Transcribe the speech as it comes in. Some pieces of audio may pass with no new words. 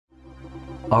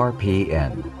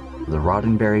RPN, the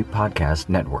Roddenberry Podcast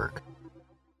Network.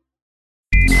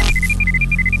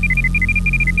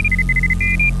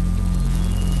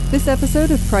 This episode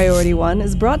of Priority One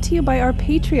is brought to you by our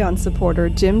Patreon supporter,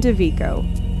 Jim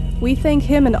DeVico. We thank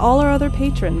him and all our other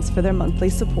patrons for their monthly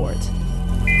support.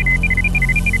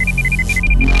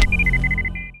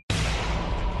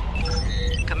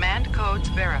 Command codes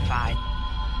verified.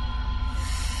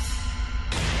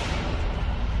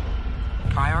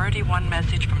 Priority One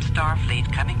message from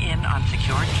Starfleet coming in on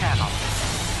secured channel.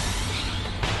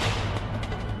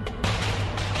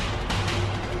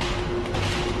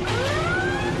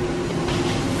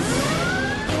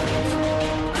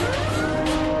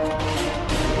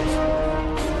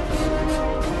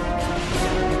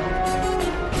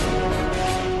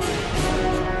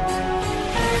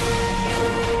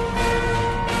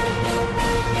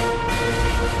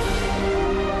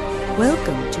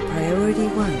 Welcome to Priority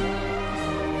One.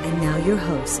 And now your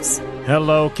hosts.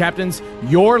 Hello, Captains.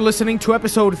 You're listening to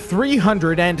episode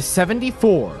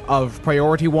 374 of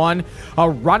Priority One, a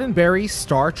Roddenberry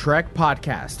Star Trek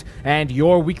podcast, and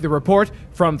your weekly report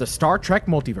from the Star Trek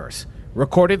multiverse.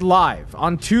 Recorded live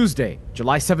on Tuesday,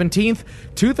 July 17th,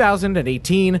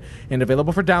 2018, and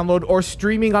available for download or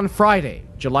streaming on Friday,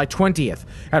 July 20th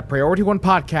at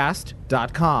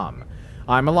PriorityOnePodcast.com.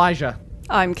 I'm Elijah.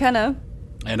 I'm Kenna.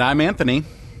 And I'm Anthony.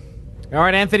 All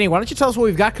right, Anthony, why don't you tell us what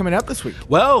we've got coming up this week?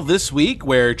 Well, this week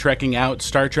we're trekking out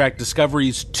Star Trek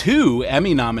Discovery's 2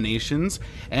 Emmy nominations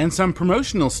and some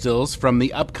promotional stills from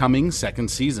the upcoming second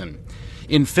season.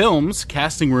 In films,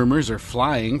 casting rumors are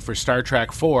flying for Star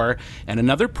Trek 4, and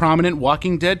another prominent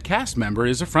Walking Dead cast member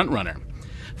is a frontrunner.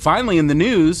 Finally, in the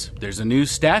news, there's a new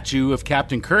statue of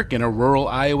Captain Kirk in a rural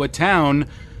Iowa town,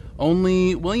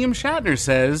 only William Shatner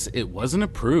says it wasn't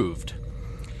approved.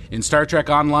 In Star Trek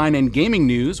Online and gaming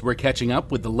news, we're catching up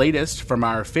with the latest from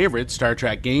our favorite Star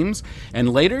Trek games,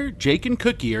 and later, Jake and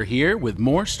Cookie are here with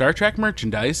more Star Trek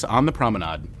merchandise on the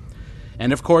promenade.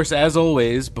 And of course, as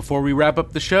always, before we wrap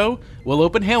up the show, we'll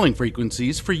open hailing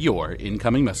frequencies for your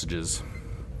incoming messages.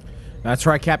 That's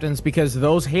right, Captains, because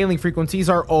those hailing frequencies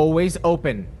are always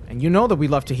open. And you know that we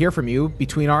love to hear from you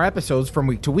between our episodes from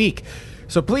week to week.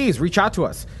 So please reach out to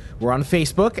us. We're on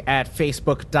Facebook at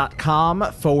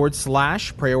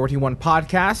facebook.com/Priority One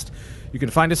Podcast. You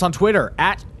can find us on Twitter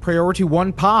at Priority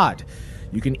One Pod.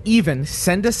 You can even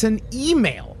send us an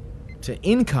email to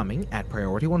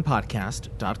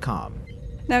incoming@PriorityOnePodcast.com.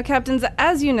 Now, Captains,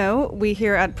 as you know, we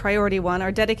here at Priority One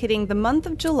are dedicating the month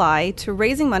of July to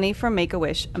raising money for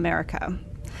Make-A-Wish America.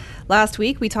 Last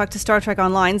week, we talked to Star Trek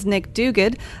Online's Nick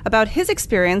Duguid about his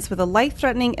experience with a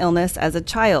life-threatening illness as a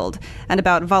child and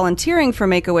about volunteering for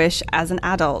Make-A-Wish as an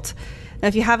adult. Now,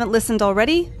 if you haven't listened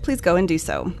already, please go and do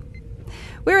so.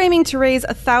 We're aiming to raise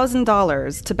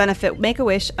 $1,000 to benefit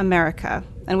Make-A-Wish America,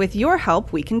 and with your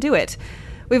help, we can do it.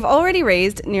 We've already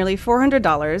raised nearly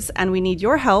 $400, and we need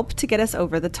your help to get us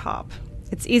over the top.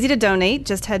 It's easy to donate.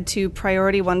 Just head to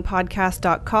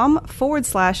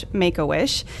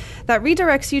PriorityOnePodcast.com/Make-A-Wish. That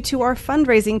redirects you to our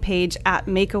fundraising page at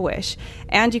Make-A-Wish.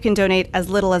 And you can donate as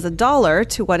little as $1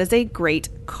 to what is a great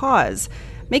cause,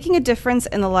 making a difference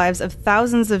in the lives of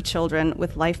thousands of children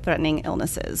with life-threatening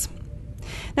illnesses.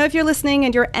 Now, if you're listening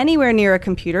and you're anywhere near a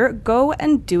computer, go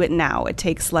and do it now. It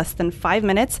takes less than 5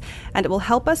 minutes, and it will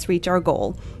help us reach our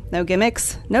goal. No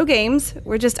gimmicks, no games.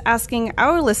 We're just asking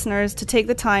our listeners to take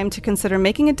the time to consider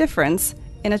making a difference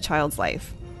in a child's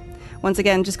life. Once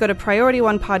again, just go to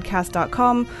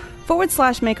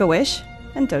PriorityOnePodcast.com/Make-A-Wish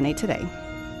and donate today.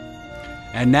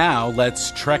 And now,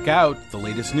 let's trek out the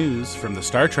latest news from the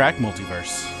Star Trek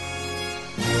multiverse.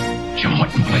 Jim,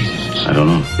 what in places? I don't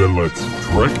know. Then let's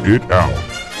trek it out.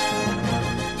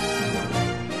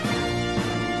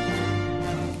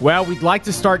 Well, we'd like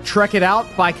to start Trek It Out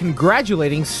by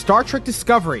congratulating Star Trek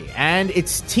Discovery and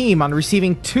its team on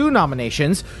receiving 2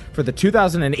 nominations for the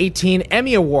 2018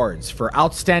 Emmy Awards for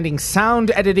Outstanding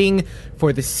Sound Editing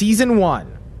for the Season 1,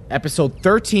 Episode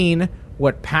 13,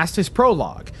 What Passed His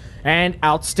Prologue, and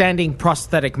Outstanding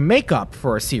Prosthetic Makeup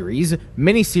for a series,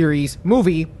 miniseries,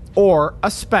 movie, or a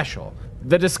special.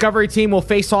 The Discovery team will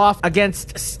face off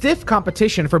against stiff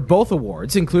competition for both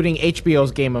awards, including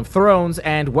HBO's Game of Thrones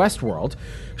and Westworld,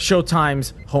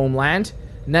 Showtime's Homeland,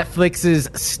 Netflix's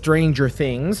Stranger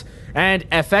Things, and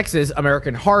FX's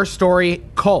American Horror Story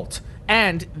Cult,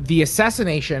 and the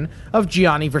assassination of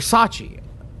Gianni Versace,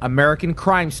 American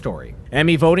Crime Story.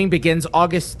 Emmy voting begins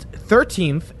August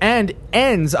 13th and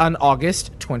ends on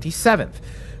August 27th.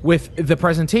 With the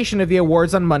presentation of the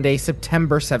awards on Monday,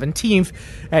 September 17th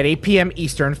at 8 p.m.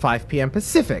 Eastern, 5 p.m.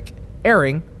 Pacific,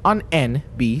 airing on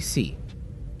NBC.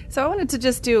 So I wanted to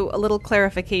just do a little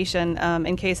clarification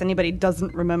in case anybody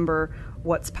doesn't remember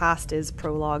what's past is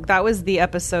prologue. That was the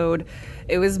episode.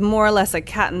 It was more or less a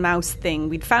cat and mouse thing.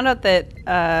 We'd found out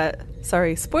that,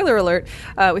 spoiler alert,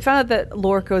 we found out that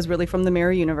Lorca is really from the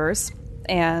Mirror Universe.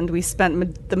 And we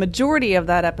spent the majority of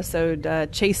that episode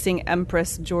chasing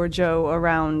Empress Giorgio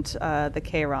around the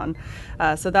Charon.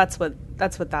 So that's what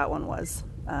that one was.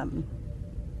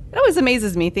 It always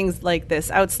amazes me, things like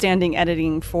this, outstanding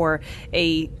editing for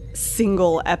a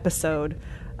single episode.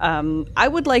 I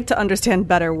would like to understand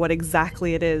better what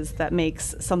exactly it is that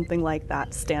makes something like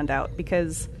that stand out,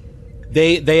 because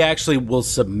they actually will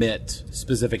submit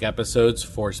specific episodes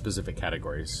for specific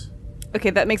categories. Okay,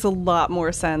 that makes a lot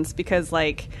more sense, because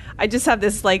I just have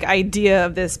this idea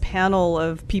of this panel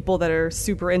of people that are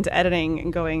super into editing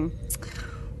and going,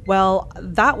 well,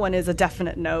 that one is a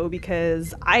definite no,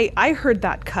 because I heard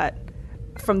that cut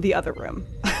from the other room.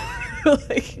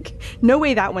 No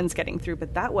way that one's getting through,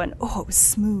 but that one, it was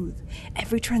smooth.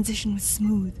 Every transition was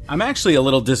smooth. I'm actually a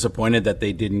little disappointed that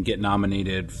they didn't get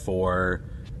nominated for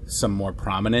some more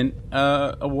prominent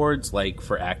awards, like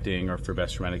for acting or for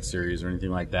best dramatic series or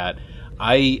anything like that.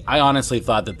 I honestly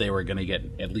thought that they were going to get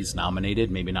at least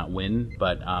nominated, maybe not win,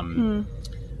 but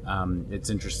it's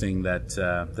interesting that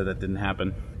that didn't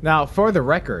happen. Now, for the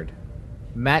record,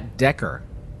 Matt Decker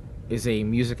is a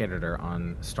music editor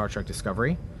on Star Trek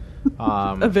Discovery.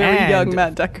 A very young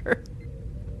Matt Decker.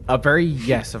 A very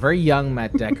young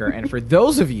Matt Decker. And for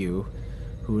those of you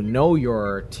who know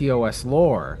your TOS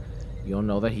lore, you'll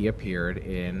know that he appeared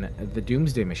in The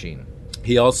Doomsday Machine.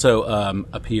 He also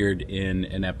appeared in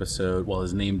an episode,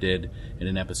 his name did, in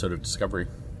an episode of Discovery.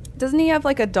 Doesn't he have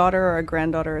a daughter or a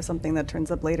granddaughter or something that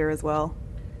turns up later as well?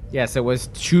 Yes, it was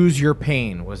Choose Your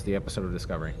Pain was the episode of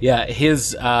Discovery. Yeah,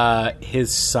 his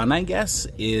son, I guess,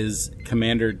 is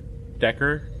Commander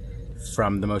Decker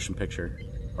from the motion picture.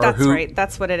 Right.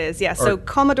 That's what it is. Yeah. So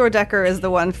Commodore Decker is the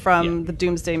one from the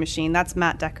Doomsday Machine. That's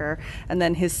Matt Decker. And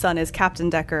then his son is Captain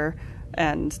Decker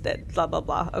and blah, blah,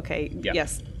 blah. Okay. Yeah.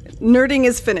 Yes. Nerding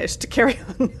is finished. Carry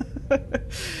on.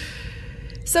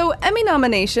 So Emmy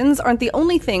nominations aren't the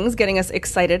only things getting us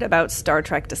excited about Star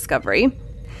Trek Discovery.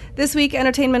 This week,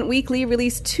 Entertainment Weekly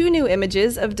released 2 new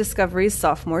images of Discovery's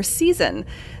sophomore season.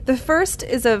 The first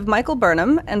is of Michael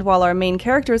Burnham, and while our main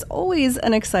character is always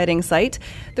an exciting sight,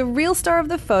 the real star of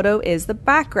the photo is the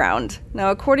background.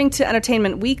 Now, according to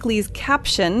Entertainment Weekly's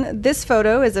caption, this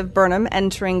photo is of Burnham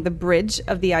entering the bridge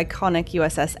of the iconic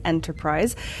USS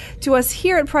Enterprise. To us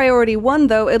here at Priority 1,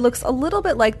 though, it looks a little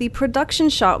bit like the production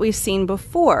shot we've seen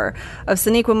before of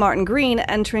Sonequa Martin Green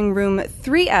entering room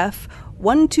 3F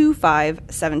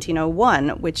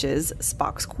 125-1701, which is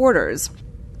Spock's quarters.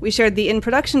 We shared the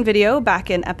in-production video back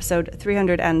in episode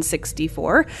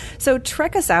 364, so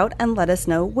trek us out and let us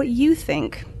know what you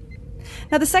think.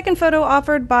 Now, the second photo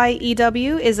offered by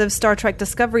EW is of Star Trek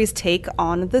Discovery's take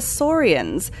on the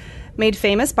Saurians. Made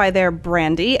famous by their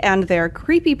brandy and their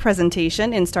creepy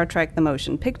presentation in Star Trek The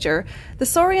Motion Picture, the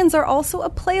Saurians are also a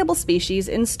playable species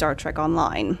in Star Trek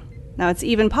Online. Now, it's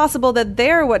even possible that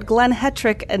they're what Glenn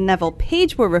Hetrick and Neville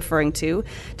Page were referring to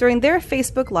during their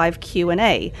Facebook Live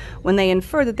Q&A, when they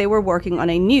inferred that they were working on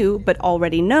a new but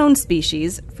already known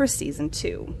species for Season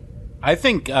 2. I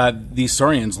think these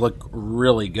Saurians look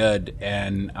really good,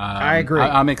 and I agree.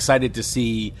 I'm excited to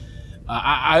see.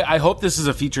 I hope this is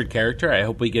a featured character. I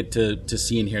hope we get to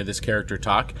see and hear this character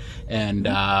talk, and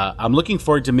I'm looking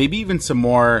forward to maybe even some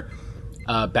more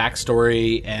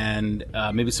backstory and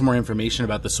maybe some more information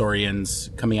about the Saurians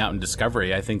coming out in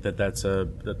Discovery. I think that's a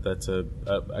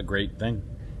great thing.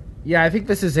 Yeah, I think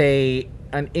this is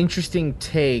an interesting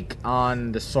take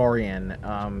on the Saurian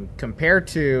compared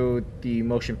to the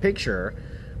motion picture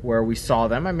where we saw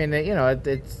them. I mean,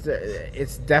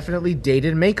 it's definitely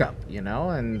dated makeup,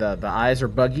 and the eyes are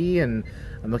buggy, and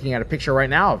I'm looking at a picture right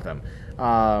now of them.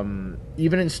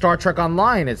 Even in Star Trek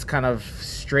Online, it's kind of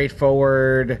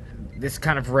straightforward. This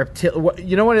kind of reptile.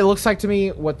 You know what it looks like to me?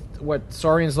 What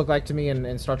Saurians look like to me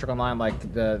in Star Trek Online,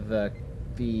 like the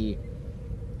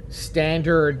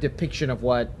standard depiction of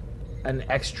what an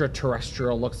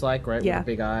extraterrestrial looks like, right? Yeah. With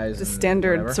the big eyes. The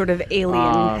standard whatever. sort of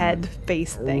alien head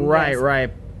face thing. Right, yes.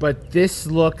 right. But this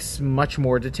looks much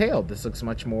more detailed. This looks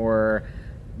much more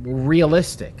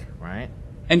realistic, right?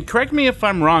 And correct me if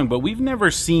I'm wrong, but we've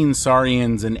never seen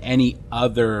Saurians in any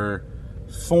other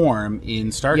form in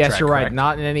Star Trek. Yes, you're right. Correct?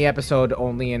 Not in any episode,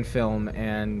 only in film.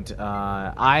 And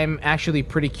I'm actually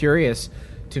pretty curious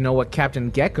to know what Captain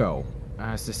Gecko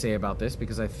has to say about this,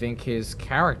 because I think his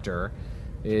character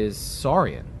is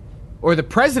Saurian. Or the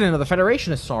president of the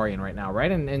Federation is Saurian right now,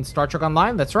 right? In Star Trek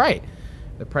Online, that's right.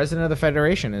 The president of the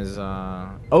Federation is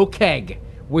Okeg.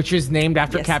 which is named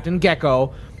after Yes. Captain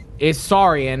Gecko, is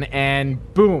Saurian,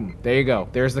 and boom, there you go.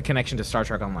 There's the connection to Star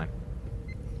Trek Online.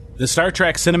 The Star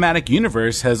Trek cinematic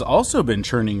universe has also been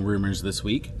churning rumors this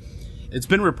week. It's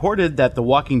been reported that The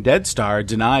Walking Dead star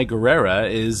Denai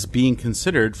Guerrera is being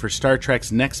considered for Star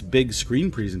Trek's next big screen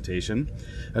presentation.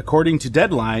 According to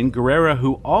Deadline, Guerrera,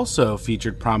 who also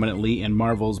featured prominently in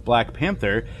Marvel's Black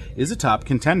Panther, is a top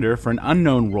contender for an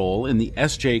unknown role in the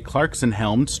S.J.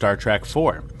 Clarkson-helmed Star Trek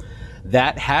IV.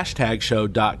 That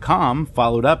HashtagShow.com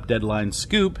followed up Deadline's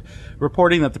scoop,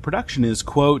 reporting that the production is,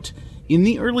 quote, in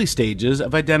the early stages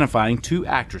of identifying two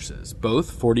actresses,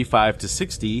 both 45 to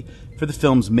 60, for the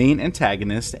film's main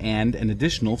antagonist and an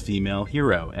additional female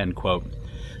hero, end quote.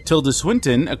 Tilda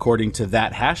Swinton, according to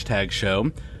that hashtag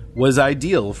show, was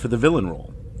ideal for the villain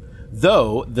role,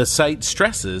 though the site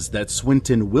stresses that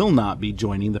Swinton will not be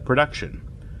joining the production.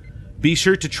 Be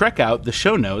sure to check out the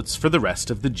show notes for the rest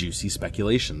of the juicy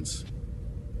speculations.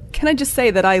 Can I just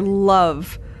say that I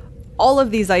love all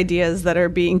of these ideas that are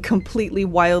being completely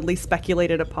wildly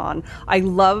speculated upon. I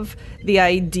love the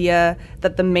idea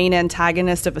that the main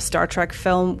antagonist of a Star Trek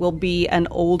film will be an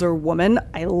older woman.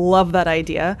 I love that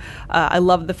idea. I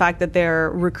love the fact that they're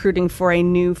recruiting for a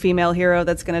new female hero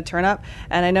that's going to turn up.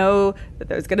 And I know that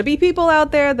there's going to be people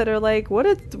out there that are like, what?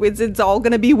 It's all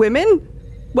going to be women?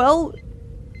 Well,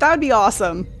 that would be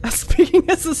awesome. Speaking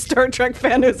as a Star Trek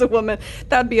fan who's a woman,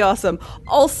 that'd be awesome.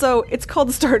 Also, it's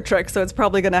called Star Trek, so it's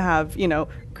probably going to have,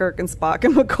 Kirk and Spock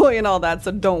and McCoy and all that, so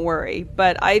don't worry.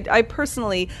 But I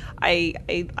personally, I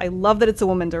love that it's a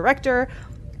woman director.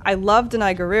 I love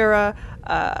Denai Guerrera.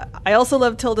 I also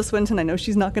love Tilda Swinton. I know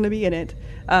she's not going to be in it.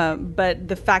 But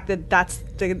the fact that that's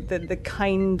the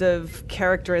kind of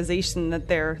characterization that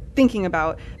they're thinking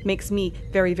about makes me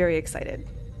very, very excited.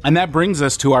 And that brings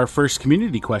us to our first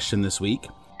community question this week.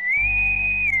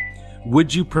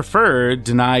 Would you prefer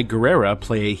Denai Guerrera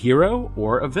play a hero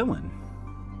or a villain?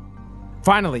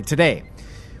 Finally, today,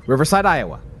 Riverside,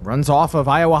 Iowa runs off of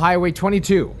Iowa Highway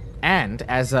 22, and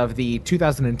as of the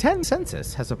 2010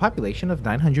 census, has a population of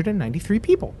 993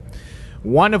 people,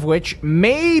 one of which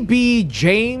may be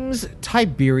James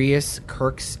Tiberius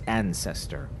Kirk's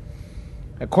ancestor.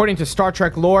 According to Star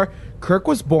Trek lore, Kirk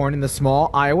was born in the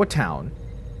small Iowa town,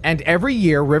 and every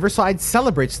year Riverside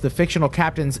celebrates the fictional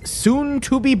captain's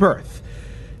soon-to-be birth.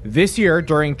 This year,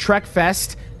 during Trek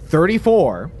Fest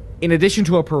 34, in addition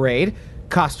to a parade,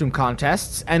 costume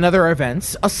contests, and other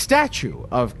events, a statue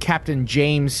of Captain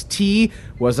James T.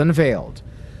 was unveiled.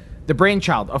 The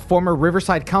brainchild of former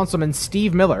Riverside councilman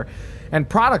Steve Miller and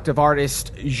product of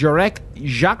artist Jurek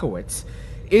Jakowitz,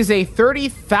 is a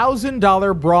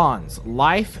 $30,000 bronze,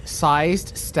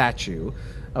 life-sized statue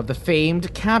of the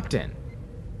famed captain.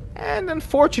 And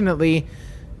unfortunately,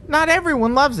 not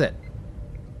everyone loves it.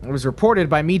 It was reported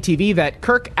by MeTV that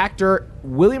Kirk actor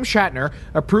William Shatner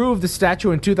approved the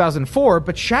statue in 2004,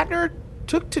 but Shatner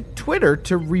took to Twitter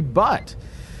to rebut.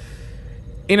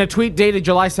 In a tweet dated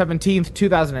July 17th,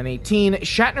 2018,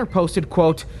 Shatner posted,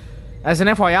 quote, "As an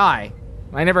FYI,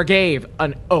 I never gave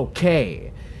an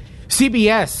okay.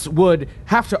 CBS would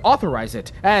have to authorize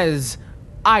it, as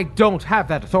I don't have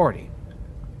that authority.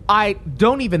 I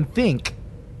don't even think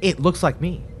it looks like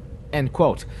me," end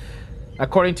quote.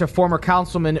 According to former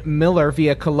Councilman Miller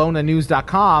via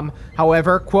KelownaNews.com,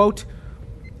 however, quote,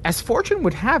 "As fortune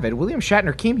would have it, William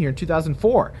Shatner came here in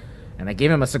 2004, and I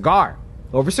gave him a cigar.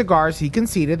 Over cigars, he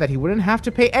conceded that he wouldn't have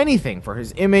to pay anything for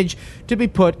his image to be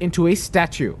put into a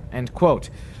statue," end quote.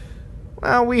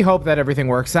 Well, we hope that everything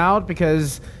works out,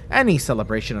 because any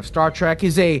celebration of Star Trek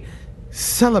is a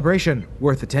celebration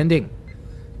worth attending.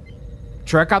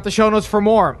 Check out the show notes for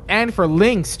more, and for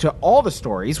links to all the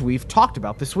stories we've talked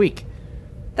about this week.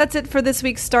 That's it for this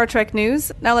week's Star Trek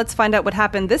news. Now let's find out what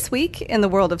happened this week in the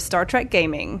world of Star Trek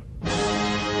gaming.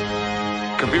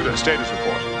 Computer status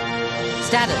report.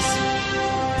 Status.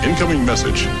 Incoming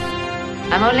message.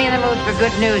 I'm only in the mood for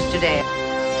good news today.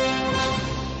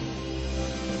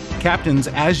 Captains,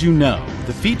 as you know,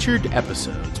 the featured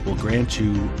episodes will grant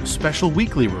you special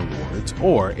weekly rewards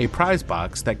or a prize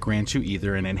box that grants you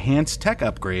either an enhanced tech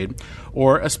upgrade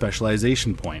or a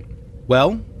specialization point.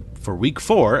 Well, for week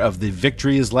 4 of the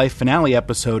Victory is Life finale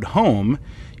episode Home,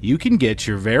 you can get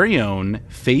your very own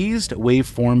phased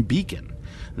waveform beacon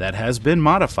that has been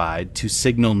modified to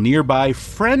signal nearby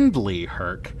friendly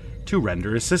Herc to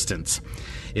render assistance.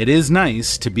 It is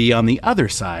nice to be on the other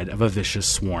side of a vicious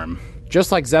swarm.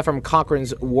 Just like Zephyr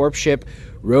Cochrane's warp ship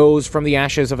rose from the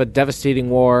ashes of a devastating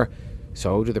war,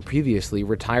 so do the previously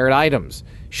retired items,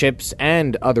 ships,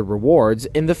 and other rewards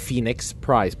in the Phoenix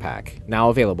prize pack, now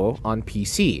available on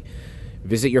PC.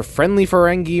 Visit your friendly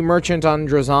Ferengi merchant on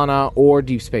Drozana or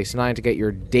Deep Space Nine to get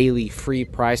your daily free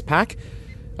prize pack.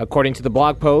 According to the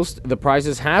blog post, the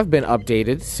prizes have been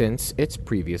updated since its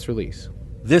previous release.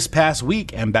 This past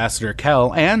week, Ambassador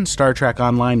Kell and Star Trek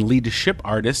Online lead ship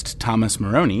artist Thomas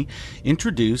Maroney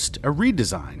introduced a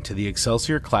redesign to the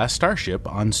Excelsior-class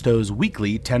starship on Stowe's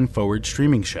weekly 10 Forward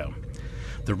streaming show.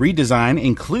 The redesign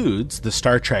includes the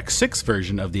Star Trek VI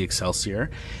version of the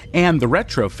Excelsior and the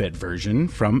retrofit version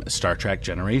from Star Trek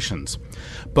Generations.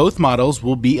 Both models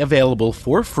will be available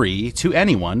for free to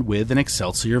anyone with an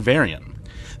Excelsior variant.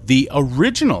 The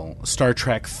original Star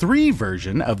Trek III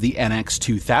version of the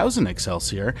NX-2000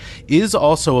 Excelsior is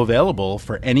also available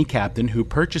for any captain who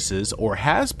purchases or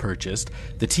has purchased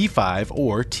the T5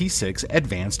 or T6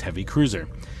 Advanced Heavy Cruiser.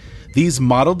 These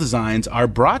model designs are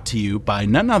brought to you by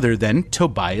none other than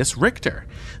Tobias Richter,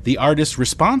 the artist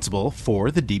responsible for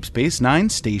the Deep Space Nine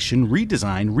station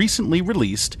redesign recently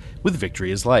released with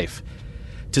Victory is Life.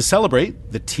 To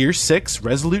celebrate, the Tier 6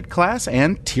 Resolute class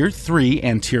and Tier 3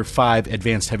 and Tier 5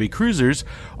 Advanced Heavy Cruisers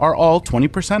are all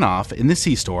 20% off in the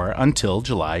C-Store until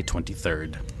July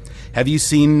 23rd. Have you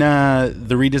seen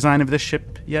the redesign of this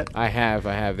ship yet? I have.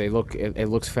 It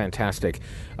looks fantastic.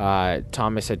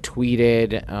 Thomas had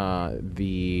tweeted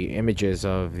the images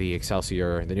of the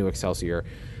Excelsior, the new Excelsior,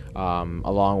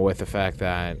 along with the fact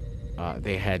that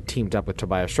they had teamed up with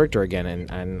Tobias Richter again,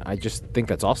 and I just think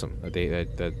that's awesome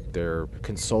that they're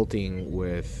consulting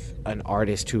with an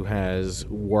artist who has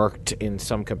worked in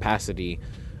some capacity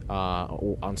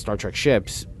on Star Trek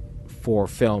ships for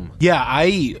film. Yeah,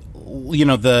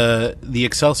 the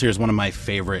Excelsior is one of my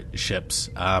favorite ships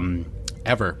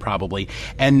ever, probably,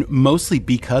 and mostly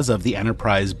because of the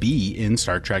Enterprise B in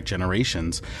Star Trek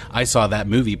Generations. I saw that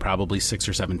movie probably 6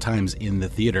 or 7 times in the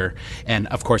theater, and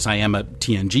of course I am a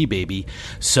TNG baby,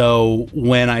 so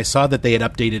when I saw that they had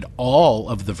updated all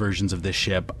of the versions of this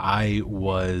ship, I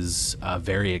was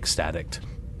very ecstatic.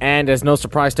 And as no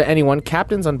surprise to anyone,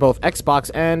 captains on both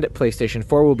Xbox and PlayStation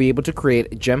 4 will be able to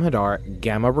create Jem'Hadar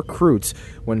Gamma recruits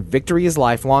when Victory is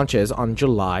Life launches on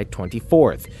July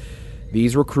 24th.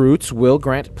 These recruits will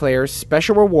grant players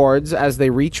special rewards as they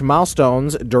reach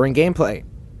milestones during gameplay.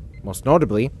 Most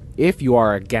notably, if you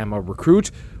are a Gamma recruit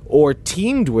or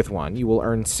teamed with one, you will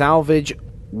earn salvage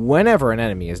whenever an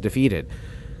enemy is defeated,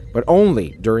 but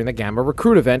only during the Gamma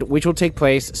recruit event, which will take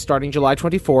place starting July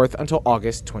 24th until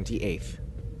August 28th.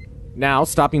 Now,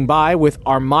 stopping by with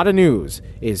Armada News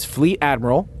is Fleet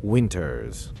Admiral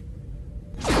Winters.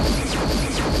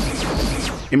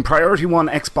 In Priority 1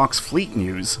 Xbox Fleet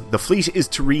news, the fleet is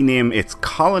to rename its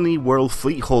Colony World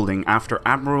Fleet Holding after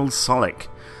Admiral Solik.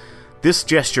 This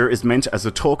gesture is meant as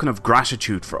a token of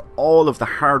gratitude for all of the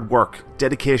hard work,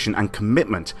 dedication and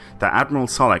commitment that Admiral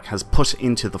Solik has put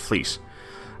into the fleet.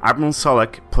 Admiral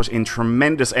Solik put in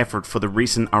tremendous effort for the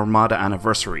recent Armada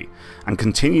anniversary, and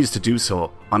continues to do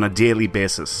so on a daily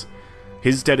basis.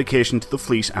 His dedication to the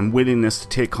fleet and willingness to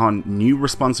take on new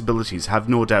responsibilities have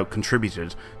no doubt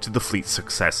contributed to the fleet's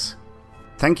success.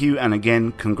 Thank you, and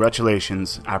again,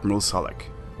 congratulations, Admiral Solik.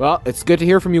 Well, it's good to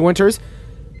hear from you, Winters.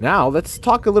 Now, let's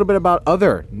talk a little bit about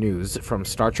other news from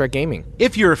Star Trek Gaming.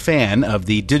 If you're a fan of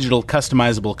the digital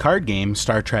customizable card game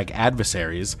Star Trek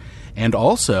Adversaries, and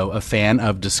also a fan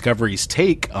of Discovery's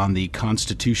take on the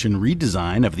Constitution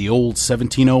redesign of the old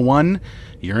 1701,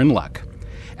 you're in luck.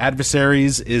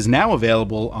 Adversaries is now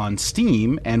available on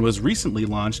Steam and was recently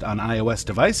launched on iOS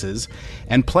devices,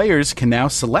 and players can now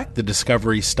select the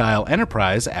Discovery-style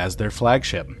Enterprise as their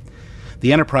flagship.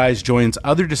 The Enterprise joins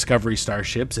other Discovery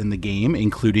starships in the game,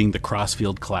 including the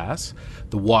Crossfield class,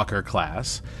 the Walker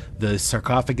class, the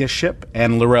Sarcophagus ship,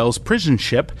 and L'Rell's prison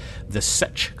ship, the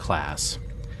Setch class.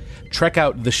 Check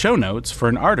out the show notes for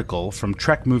an article from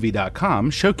TrekMovie.com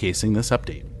showcasing this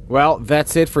update. Well,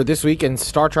 that's it for this week in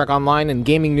Star Trek Online and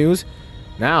gaming news.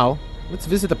 Now, let's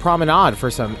visit the Promenade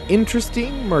for some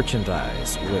interesting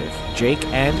merchandise with Jake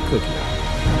and Cookie.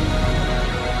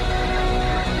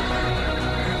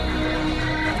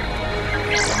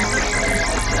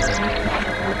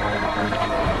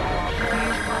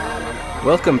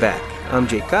 Welcome back. I'm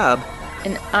Jake Cobb.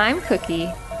 And I'm Cookie,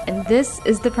 and this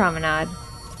is The Promenade.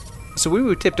 So we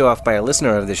were tipped off by a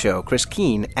listener of the show, Chris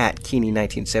Keene, at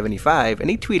Keene1975, and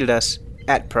he tweeted us,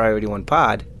 at Priority 1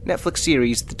 Pod, Netflix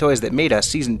series The Toys That Made Us,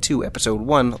 Season 2, Episode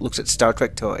 1, looks at Star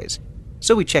Trek toys.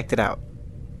 So we checked it out.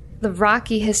 The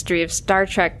rocky history of Star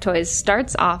Trek toys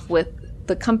starts off with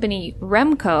the company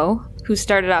Remco, who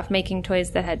started off making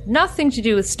toys that had nothing to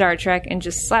do with Star Trek and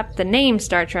just slapped the name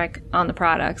Star Trek on the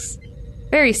products.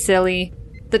 Very silly.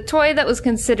 The toy that was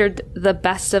considered the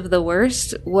best of the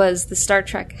worst was the Star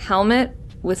Trek helmet,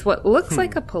 with what looks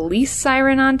like a police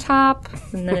siren on top,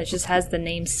 and then it just has the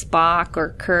name Spock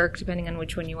or Kirk, depending on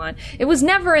which one you want. It was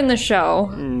never in the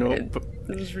show. Nope.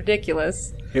 It was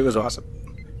ridiculous. It was awesome.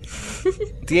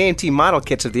 The A&T model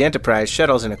kits of the Enterprise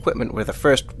shuttles and equipment were the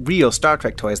first real Star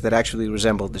Trek toys that actually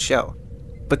resembled the show.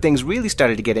 But things really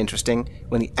started to get interesting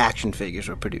when the action figures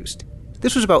were produced.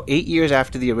 This was about 8 years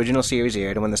after the original series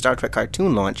aired and when the Star Trek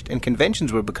cartoon launched and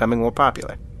conventions were becoming more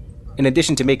popular. In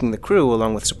addition to making the crew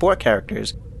along with support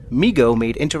characters, Mego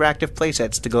made interactive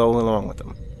playsets to go along with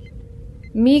them.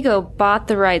 Mego bought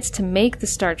the rights to make the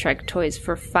Star Trek toys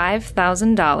for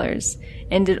 $5,000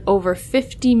 and did over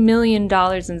 $50 million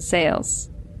in sales.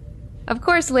 Of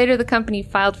course, later the company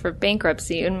filed for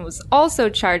bankruptcy and was also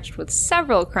charged with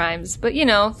several crimes, but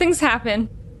things happen.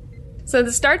 So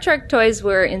the Star Trek toys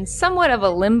were in somewhat of a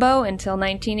limbo until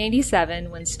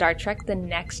 1987 when Star Trek The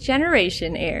Next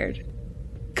Generation aired.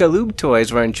 Galoob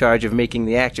Toys were in charge of making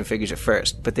the action figures at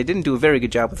first, but they didn't do a very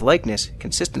good job with likeness,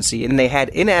 consistency, and they had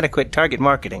inadequate target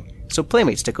marketing, so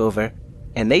Playmates took over,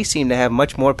 and they seemed to have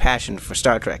much more passion for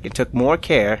Star Trek and took more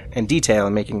care and detail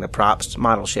in making the props,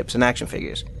 model ships, and action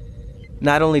figures.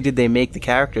 Not only did they make the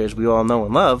characters we all know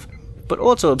and love, but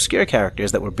also obscure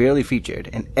characters that were barely featured,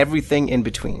 and everything in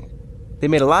between. They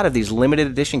made a lot of these limited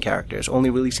edition characters, only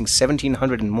releasing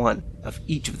 1,701 of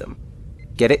each of them.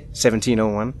 Get it?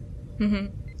 1701?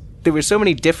 Mm-hmm. There were so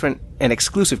many different and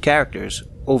exclusive characters,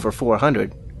 over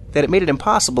 400, that it made it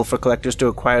impossible for collectors to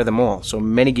acquire them all, so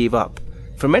many gave up.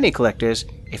 For many collectors,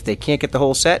 if they can't get the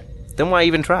whole set, then why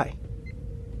even try?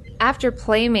 After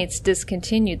Playmates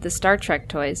discontinued the Star Trek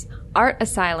toys, Art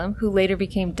Asylum, who later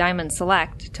became Diamond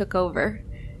Select, took over.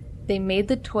 They made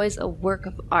the toys a work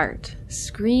of art.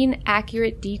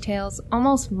 Screen-accurate details,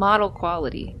 almost model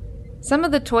quality. Some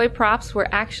of the toy props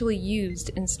were actually used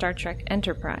in Star Trek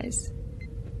Enterprise.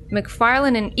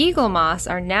 McFarlane and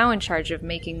Eaglemoss are now in charge of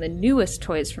making the newest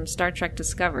toys from Star Trek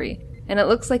Discovery, and it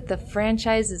looks like the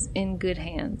franchise is in good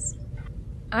hands.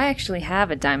 I actually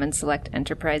have a Diamond Select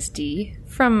Enterprise D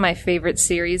from my favorite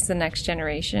series, The Next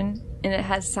Generation, and it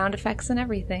has sound effects and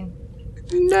everything.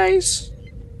 Nice!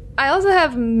 I also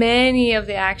have many of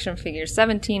the action figures,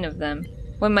 17 of them.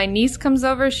 When my niece comes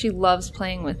over, she loves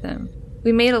playing with them.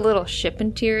 We made a little ship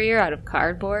interior out of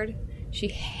cardboard. She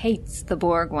hates the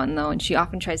Borg one, though, and she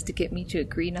often tries to get me to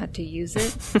agree not to use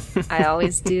it. I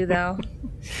always do, though.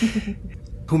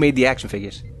 Who made the action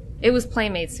figures? It was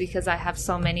Playmates, because I have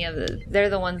so many of the... They're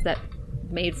the ones that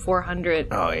made 400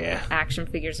 action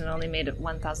figures and only made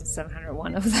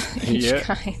 1,701 of them each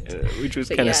kind. Which was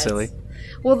kind of silly.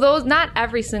 Well, those not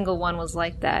every single one was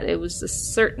like that. It was a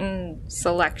certain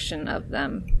selection of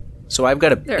them. So I've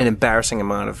got an embarrassing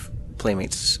amount of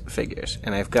Playmates figures,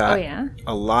 and I've got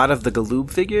a lot of the Galoob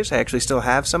figures. I actually still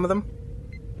have some of them,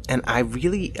 and I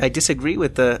disagree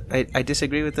with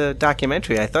the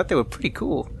documentary. I thought they were pretty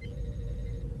cool.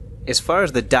 As far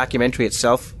as the documentary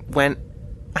itself went,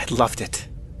 I loved it.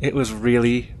 It was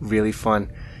really, really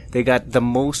fun. They got the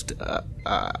most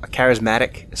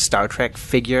charismatic Star Trek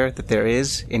figure that there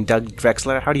is in Doug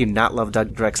Drexler. How do you not love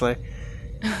Doug Drexler?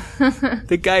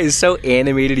 The guy is so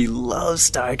animated. He loves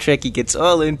Star Trek. He gets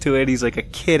all into it. He's like a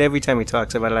kid every time he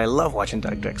talks about it. I love watching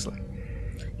Doug Drexler.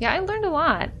 Yeah, I learned a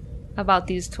lot about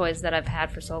these toys that I've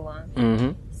had for so long.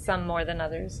 Mm-hmm. Some more than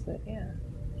others, but yeah.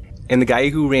 And the guy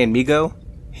who ran Mego,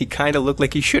 he kind of looked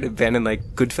like he should have been in,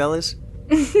 like, Goodfellas.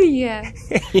 Yeah.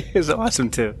 He was awesome,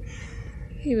 too.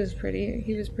 He was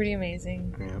pretty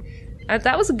amazing. Yeah.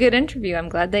 That was a good interview. I'm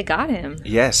glad they got him.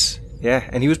 Yes. Yeah,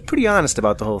 and he was pretty honest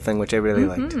about the whole thing, which I really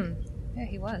liked. Yeah,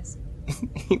 he was.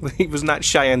 He was not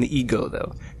shy on the ego,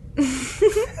 though.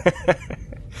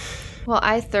 Well,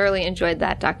 I thoroughly enjoyed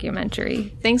that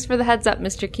documentary. Thanks for the heads up,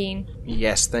 Mr. Keene.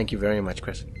 Yes, thank you very much,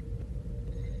 Chris.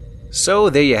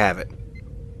 So, there you have it.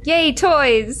 Yay,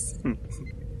 toys!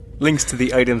 Links to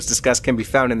the items discussed can be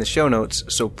found in the show notes,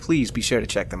 so please be sure to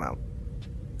check them out.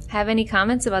 Have any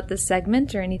comments about this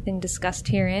segment or anything discussed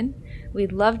herein?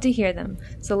 We'd love to hear them,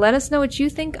 so let us know what you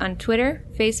think on Twitter,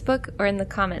 Facebook, or in the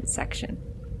comments section.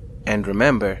 And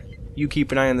remember, you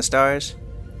keep an eye on the stars.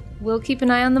 We'll keep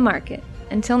an eye on the market.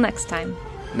 Until next time.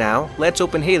 Now, let's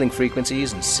open hailing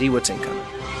frequencies and see what's incoming.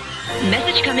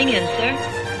 Message coming in, sir.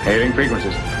 Hailing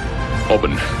frequencies.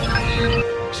 Open.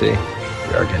 See,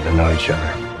 we are getting to know each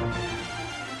other.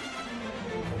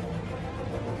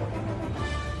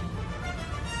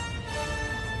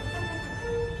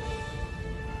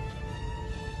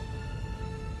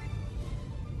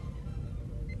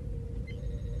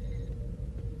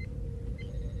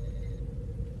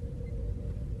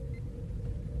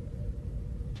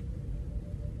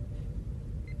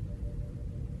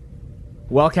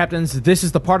 Well, Captains, this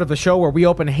is the part of the show where we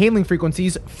open hailing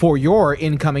frequencies for your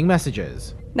incoming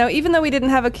messages. Now, even though we didn't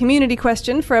have a community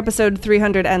question for episode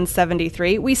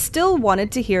 373, we still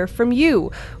wanted to hear from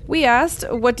you. We asked,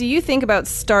 what do you think about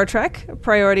Star Trek,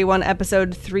 Priority 1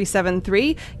 episode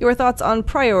 373, your thoughts on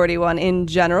Priority 1 in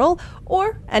general,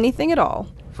 or anything at all.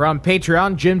 From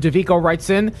Patreon, Jim DeVico writes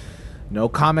in, no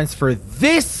comments for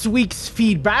this week's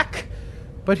feedback,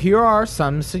 but here are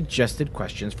some suggested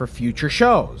questions for future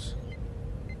shows.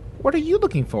 What are you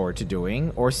looking forward to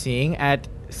doing or seeing at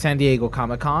San Diego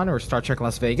Comic-Con or Star Trek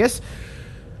Las Vegas?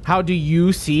 How do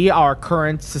you see our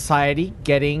current society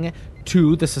getting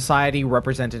to the society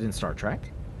represented in Star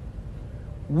Trek?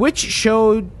 Which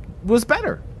show was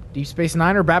better, Deep Space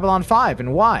Nine or Babylon 5,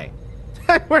 and why?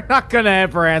 We're not going to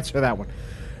ever answer that one.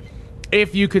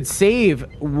 If you could save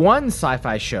one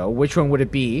sci-fi show, which one would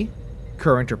it be,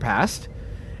 current or past?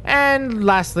 And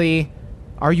lastly,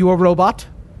 are you a robot?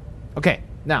 Okay,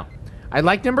 now, I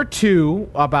like number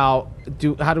 2 about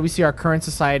how do we see our current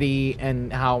society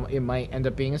and how it might end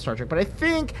up being in Star Trek, but I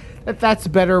think that's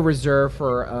better reserved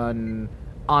for an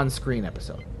on-screen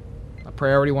episode, a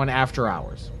Priority 1 After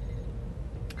Hours,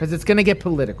 because it's going to get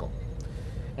political.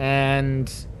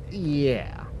 And,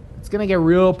 yeah, it's going to get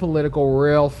real political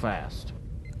real fast.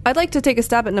 I'd like to take a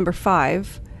stab at number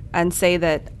 5 and say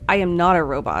that I am not a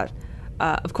robot.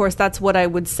 Of course, that's what I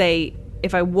would say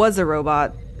if I was a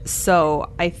robot.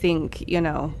 So I think,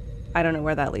 I don't know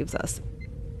where that leaves us.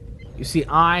 You see,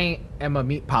 I am a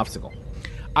meat popsicle.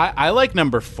 I like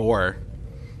number 4,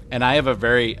 and I have a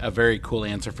very cool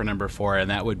answer for number 4, and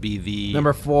that would be the...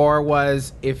 Number 4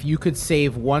 was, if you could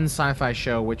save one sci-fi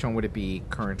show, which one would it be,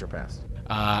 current or past?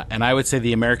 And I would say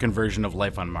the American version of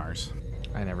Life on Mars.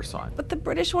 I never saw it. But the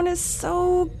British one is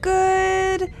so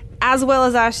good. As well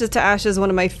as Ashes to Ashes,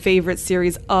 one of my favorite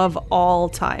series of all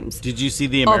times. Did you see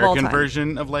the American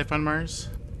version of Life on Mars?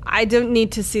 I don't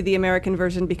need to see the American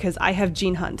version because I have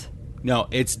Gene Hunt. No,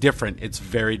 it's different. It's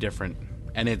very different.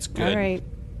 And it's good.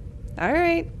 All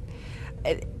right.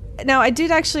 Now, I did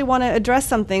actually want to address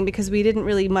something because we didn't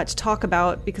really much talk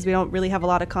about, because we don't really have a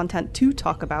lot of content to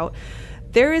talk about.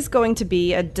 There is going to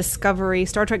be a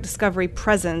Star Trek Discovery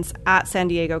presence at San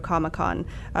Diego Comic-Con,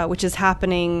 which is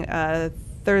happening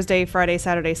Thursday, Friday,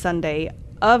 Saturday, Sunday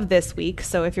of this week.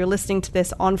 So if you're listening to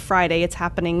this on Friday, it's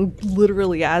happening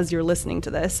literally as you're listening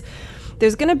to this.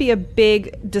 There's going to be a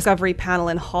big Discovery panel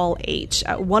in Hall H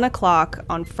at 1 o'clock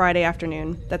on Friday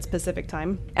afternoon. That's Pacific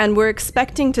time. And we're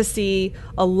expecting to see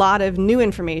a lot of new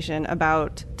information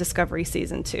about Discovery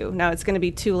Season 2. Now, it's going to be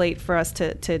too late for us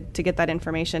to get that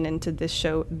information into this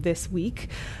show this week.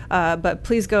 But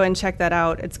please go and check that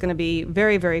out. It's going to be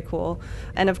very, very cool.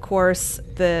 And of course,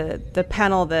 the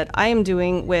panel that I am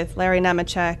doing with Larry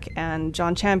Nemechek and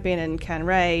John Champion and Ken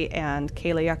Ray and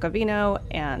Kayla Iacovino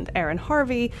and Aaron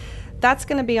Harvey, that's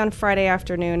going to be on Friday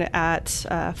afternoon at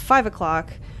 5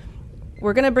 o'clock.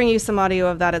 We're going to bring you some audio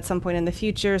of that at some point in the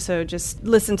future, so just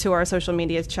listen to our social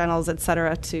media channels,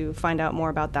 etc., to find out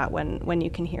more about that when you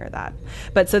can hear that.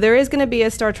 But so there is going to be a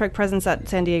Star Trek presence at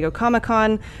San Diego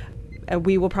Comic-Con.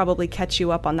 We will probably catch you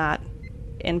up on that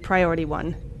in Priority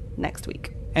 1 next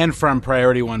week. And from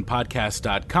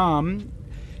PriorityOnePodcast.com,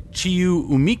 Chiyu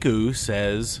Umiku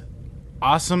says,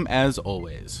 awesome as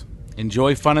always.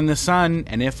 Enjoy fun in the sun,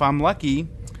 and if I'm lucky,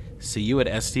 see you at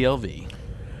STLV.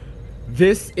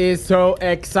 This is so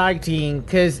exciting,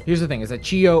 because here's the thing, is that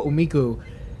Chiyo Umiku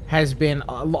has been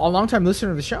a long-time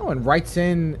listener of the show and writes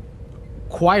in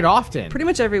quite often. Pretty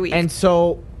much every week. And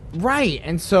so,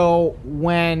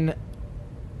 when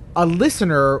a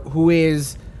listener who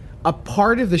is a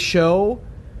part of the show,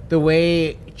 the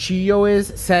way Chiyo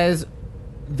is, says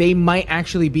they might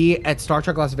actually be at Star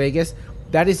Trek Las Vegas,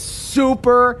 that is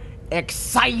super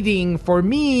exciting for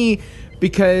me,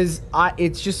 because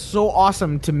it's just so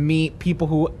awesome to meet people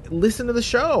who listen to the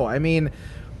show. I mean,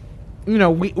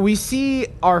 we see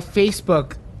our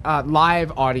Facebook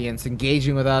live audience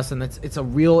engaging with us, and it's a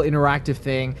real interactive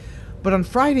thing. But on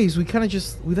Fridays, we kind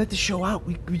of we let the show out.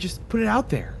 We just put it out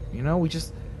there. We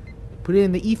just put it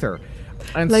in the ether.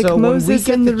 And like so Moses when we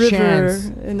get in the river chance,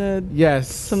 in a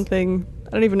something.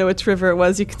 I don't even know which river it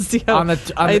was. You can see how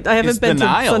I haven't been to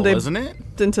Nile, Sunday, wasn't it?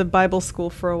 Into Bible school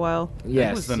for a while.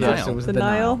 Yes, it was the Nile. It was the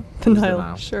Nile. The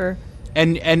Nile, sure.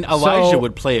 And Elijah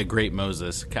would play a great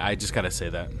Moses. I just got to say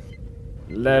that.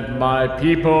 Let my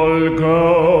people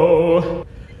go.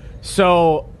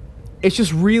 So it's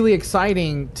just really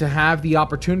exciting to have the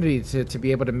opportunity to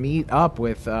be able to meet up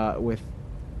with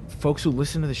folks who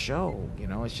listen to the show.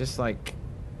 It's just like,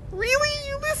 really?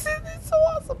 You listen? It's so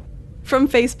awesome. From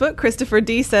Facebook, Christopher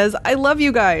D says, I love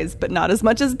you guys, but not as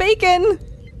much as bacon.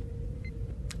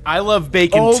 I love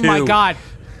bacon too. Oh my God.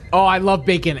 Oh, I love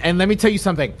bacon. And let me tell you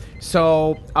something.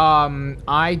 So,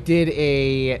 I did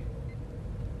a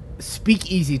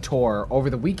speakeasy tour over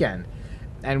the weekend,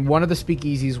 and one of the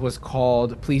speakeasies was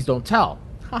called Please Don't Tell.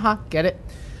 Haha, get it?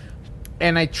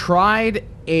 And I tried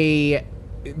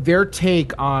their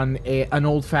take on an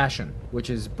old fashioned, which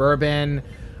is bourbon,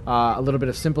 a little bit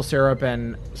of simple syrup,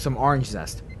 and some orange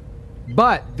zest.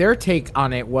 But their take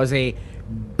on it was a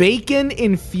bacon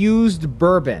infused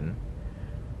bourbon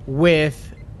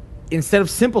with, instead of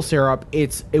simple syrup,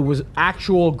 it was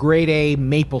actual grade A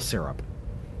maple syrup.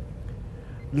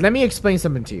 Let me explain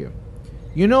something to you.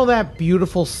 You know that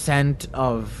beautiful scent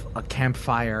of a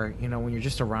campfire? You know, when you're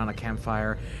just around a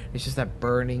campfire, it's just that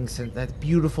burning scent, that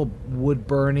beautiful wood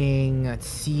burning, that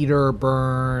cedar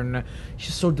burn. It's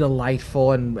just so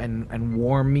delightful and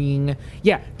warming.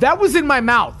 Yeah, that was in my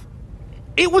mouth.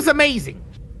 It was amazing.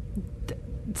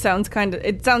 It sounds kind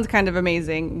of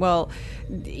amazing. Well,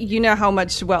 you know how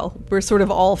much, we're sort of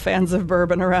all fans of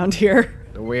bourbon around here.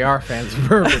 We are fans of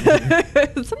bourbon.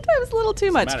 Sometimes a little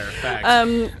too much. As a matter of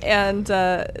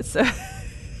fact. So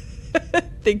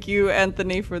thank you,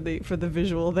 Anthony, for the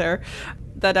visual there.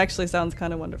 That actually sounds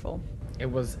kind of wonderful.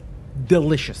 It was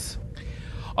delicious.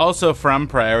 Also from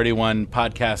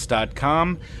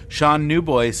PriorityOnePodcast.com, Sean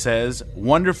Newboy says,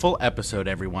 "Wonderful episode,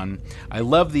 everyone. I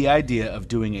love the idea of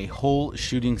doing a whole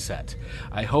shooting set.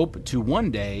 I hope to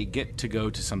one day get to go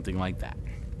to something like that."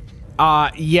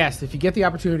 Yes, if you get the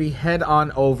opportunity, head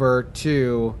on over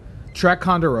to Trek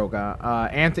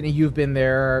Condoroga. Anthony, you've been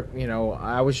there. You know,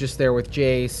 I was just there with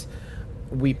Jace.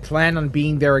 We plan on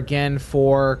being there again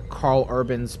for Carl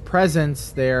Urban's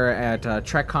presence there at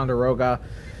Trek Condoroga.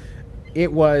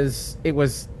 It was a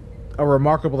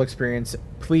remarkable experience.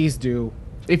 Please do.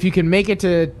 If you can make it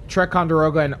to Trek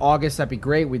Condoroga in August, that'd be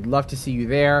great. We'd love to see you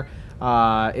there.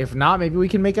 If not, maybe we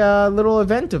can make a little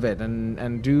event of it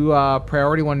and do a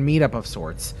Priority One meetup of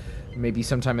sorts. Maybe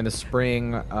sometime in the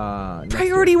spring.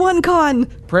 Priority One Con!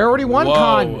 Priority One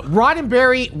Con!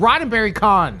 Roddenberry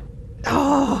Con!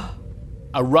 Oh!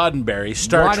 A Roddenberry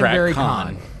Star Trek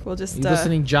Con. We'll just you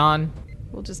listening, John?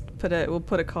 We'll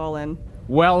put a call in.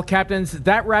 Well, Captains,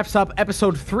 that wraps up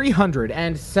episode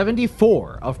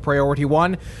 374 of Priority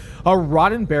One, a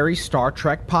Roddenberry Star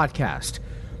Trek podcast.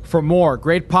 For more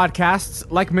great podcasts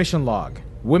like Mission Log,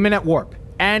 Women at Warp,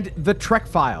 and The Trek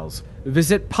Files,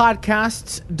 visit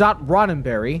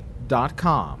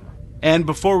podcasts.roddenberry.com. And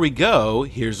before we go,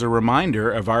 here's a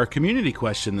reminder of our community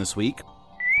question this week.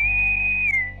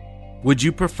 Would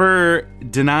you prefer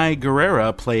Denai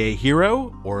Guerrera play a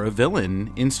hero or a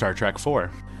villain in Star Trek IV?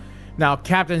 Now,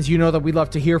 Captains, you know that we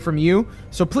love to hear from you,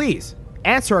 so please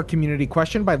answer our community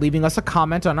question by leaving us a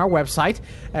comment on our website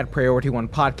at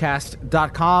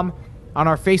PriorityOnePodcast.com, on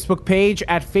our Facebook page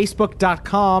at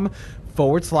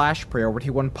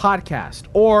Facebook.com/PriorityOnePodcast,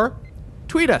 or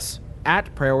tweet us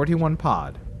at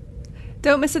PriorityOnePod.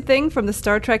 Don't miss a thing from the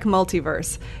Star Trek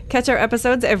multiverse. Catch our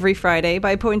episodes every Friday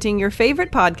by pointing your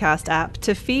favorite podcast app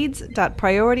to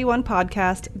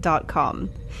feeds.PriorityOnePodcast.com.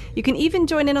 You can even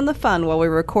join in on the fun while we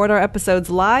record our episodes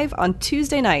live on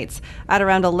Tuesday nights at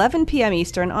around 11 p.m.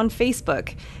 Eastern on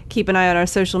Facebook. Keep an eye on our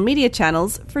social media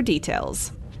channels for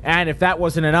details. And if that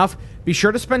wasn't enough, be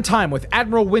sure to spend time with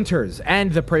Admiral Winters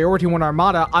and the Priority One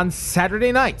Armada on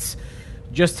Saturday nights.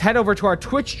 Just head over to our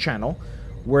Twitch channel,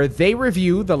 where they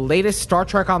review the latest Star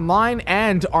Trek Online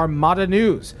and Armada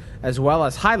news, as well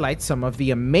as highlight some of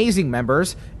the amazing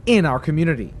members in our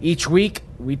community. Each week,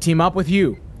 we team up with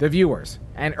you, the viewers,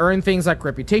 and earn things like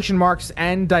reputation marks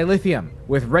and dilithium.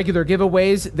 With regular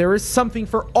giveaways, there is something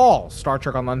for all Star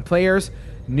Trek Online players,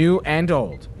 new and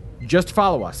old. Just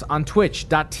follow us on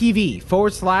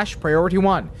twitch.tv/Priority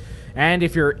One. And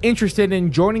if you're interested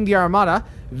in joining the Armada,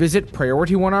 visit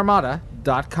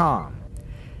PriorityOneArmada.com.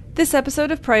 This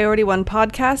episode of Priority One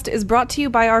Podcast is brought to you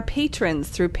by our patrons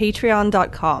through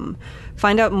Patreon.com.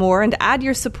 Find out more and add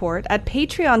your support at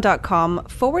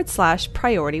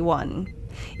Patreon.com/Priority One.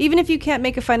 Even if you can't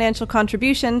make a financial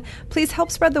contribution, please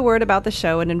help spread the word about the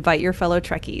show and invite your fellow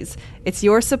Trekkies. It's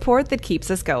your support that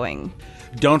keeps us going.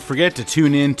 Don't forget to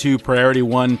tune in to Priority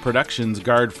One Productions'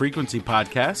 Guard Frequency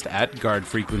podcast at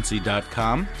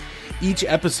guardfrequency.com. Each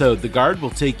episode, the Guard will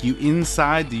take you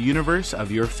inside the universe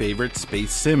of your favorite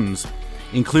space sims,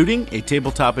 including a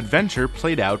tabletop adventure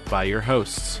played out by your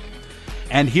hosts.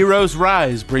 And Heroes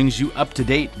Rise brings you up to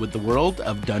date with the world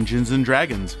of Dungeons &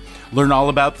 Dragons. Learn all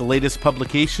about the latest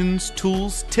publications,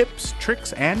 tools, tips,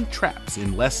 tricks, and traps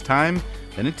in less time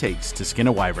than it takes to skin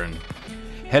a wyvern.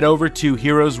 Head over to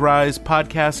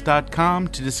heroesrisepodcast.com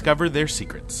to discover their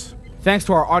secrets. Thanks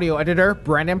to our audio editor,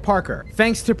 Brandon Parker.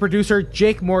 Thanks to producer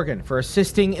Jake Morgan for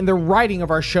assisting in the writing of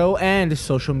our show and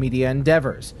social media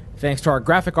endeavors. Thanks to our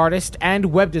graphic artist and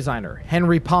web designer,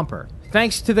 Henry Pomper.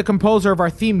 Thanks to the composer of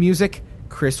our theme music,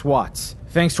 Chris Watts.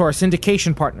 Thanks to our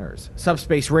syndication partners,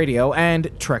 Subspace Radio and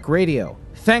Trek Radio.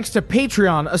 Thanks to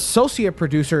Patreon associate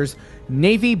producers,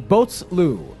 Navy Boats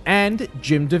Lou and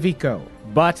Jim DeVico.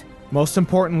 But most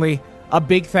importantly, a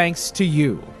big thanks to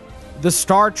you, the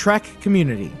Star Trek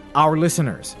community, our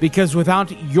listeners, because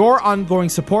without your ongoing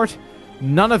support,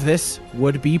 none of this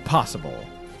would be possible.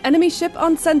 Enemy ship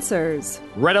on sensors.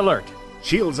 Red alert.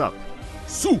 Shields up.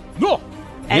 No.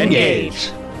 Engage.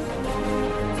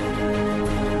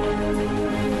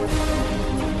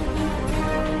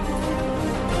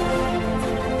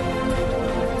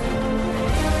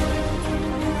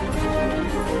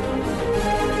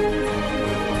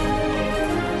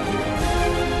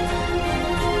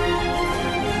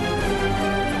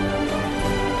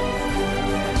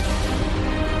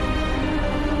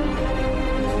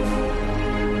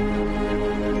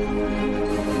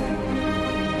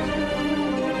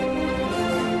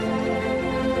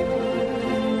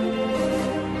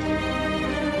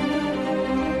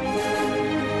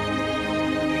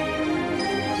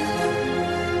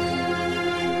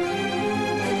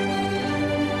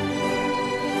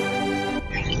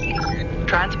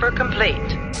 Transfer complete.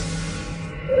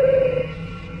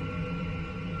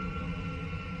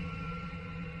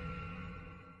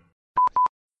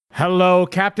 Hello,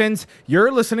 Captains.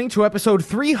 You're listening to episode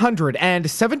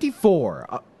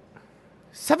 374.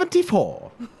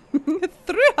 74.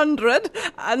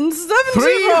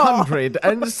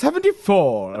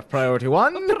 374 of Priority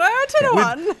One. Priority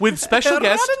One. With special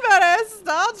guest Roddenberry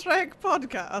Star Trek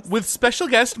podcast. With special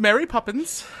guest Mary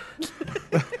Poppins.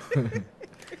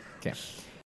 Okay.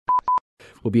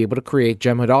 We'll be able to create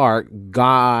Jem'Hadar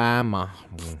Gamma.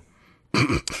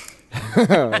 I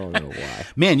don't know why.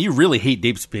 Man, you really hate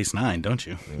Deep Space Nine, don't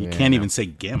you? You can't even say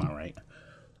Gamma right.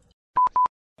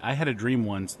 I had a dream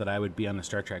once that I would be on a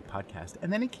Star Trek podcast,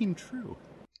 and then it came true.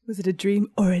 Was it a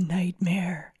dream or a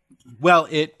nightmare? Well,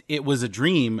 it was a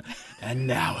dream, and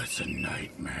now it's a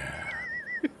nightmare.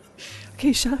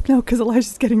 Okay, shut up now, because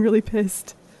Elijah's getting really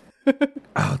pissed.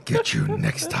 I'll get you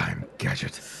next time,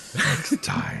 Gadget. Next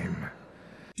time.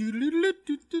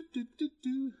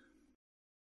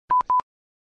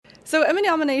 So, Emmy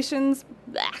nominations.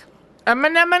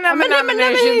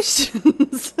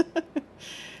 Nominations.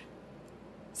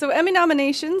 So, Emmy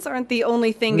nominations aren't the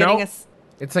only thing getting us.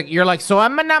 It's like, you're like, so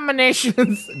Emma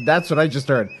nominations. That's what I just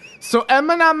heard. So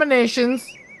Emma nominations.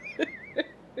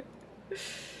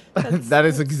 That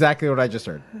is exactly what I just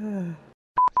heard.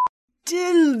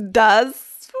 Tilda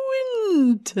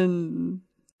Swinton.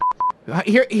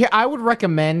 Here, I would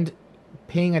recommend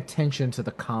paying attention to the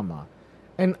comma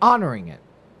and honoring it.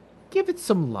 Give it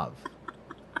some love.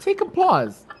 Take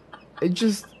applause. And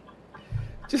just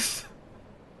take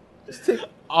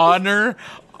honor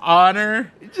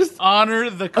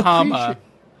the comma.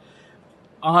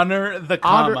 Honor the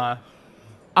comma.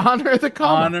 Honor the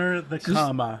comma. Honor the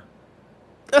comma.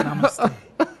 Namaste.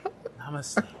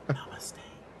 Namaste. Namaste.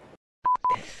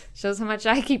 Shows how much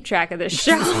I keep track of this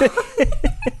show.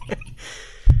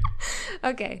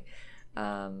 Okay.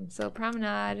 So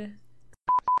promenade.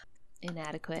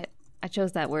 Inadequate. I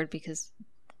chose that word because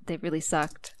they really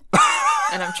sucked.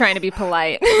 And I'm trying to be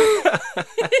polite.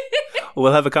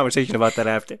 We'll have a conversation about that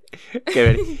after. Okay,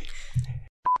 ready?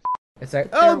 It's like,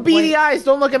 oh, beady eyes!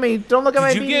 Don't look at me! Don't look at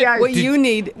my beady eyes! What you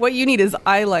need is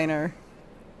eyeliner.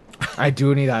 I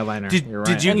do need eyeliner. You're right.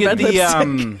 Did you get the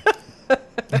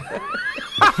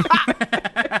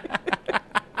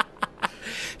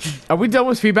Are we done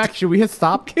with feedback? Should we hit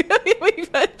stop?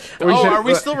 Are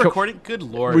we still recording? Good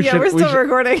Lord. We're still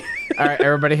recording. All right,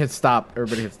 everybody hit stop.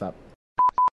 Everybody hit stop.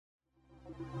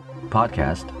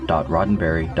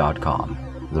 Podcast.roddenberry.com,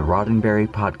 the Roddenberry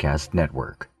Podcast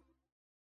Network.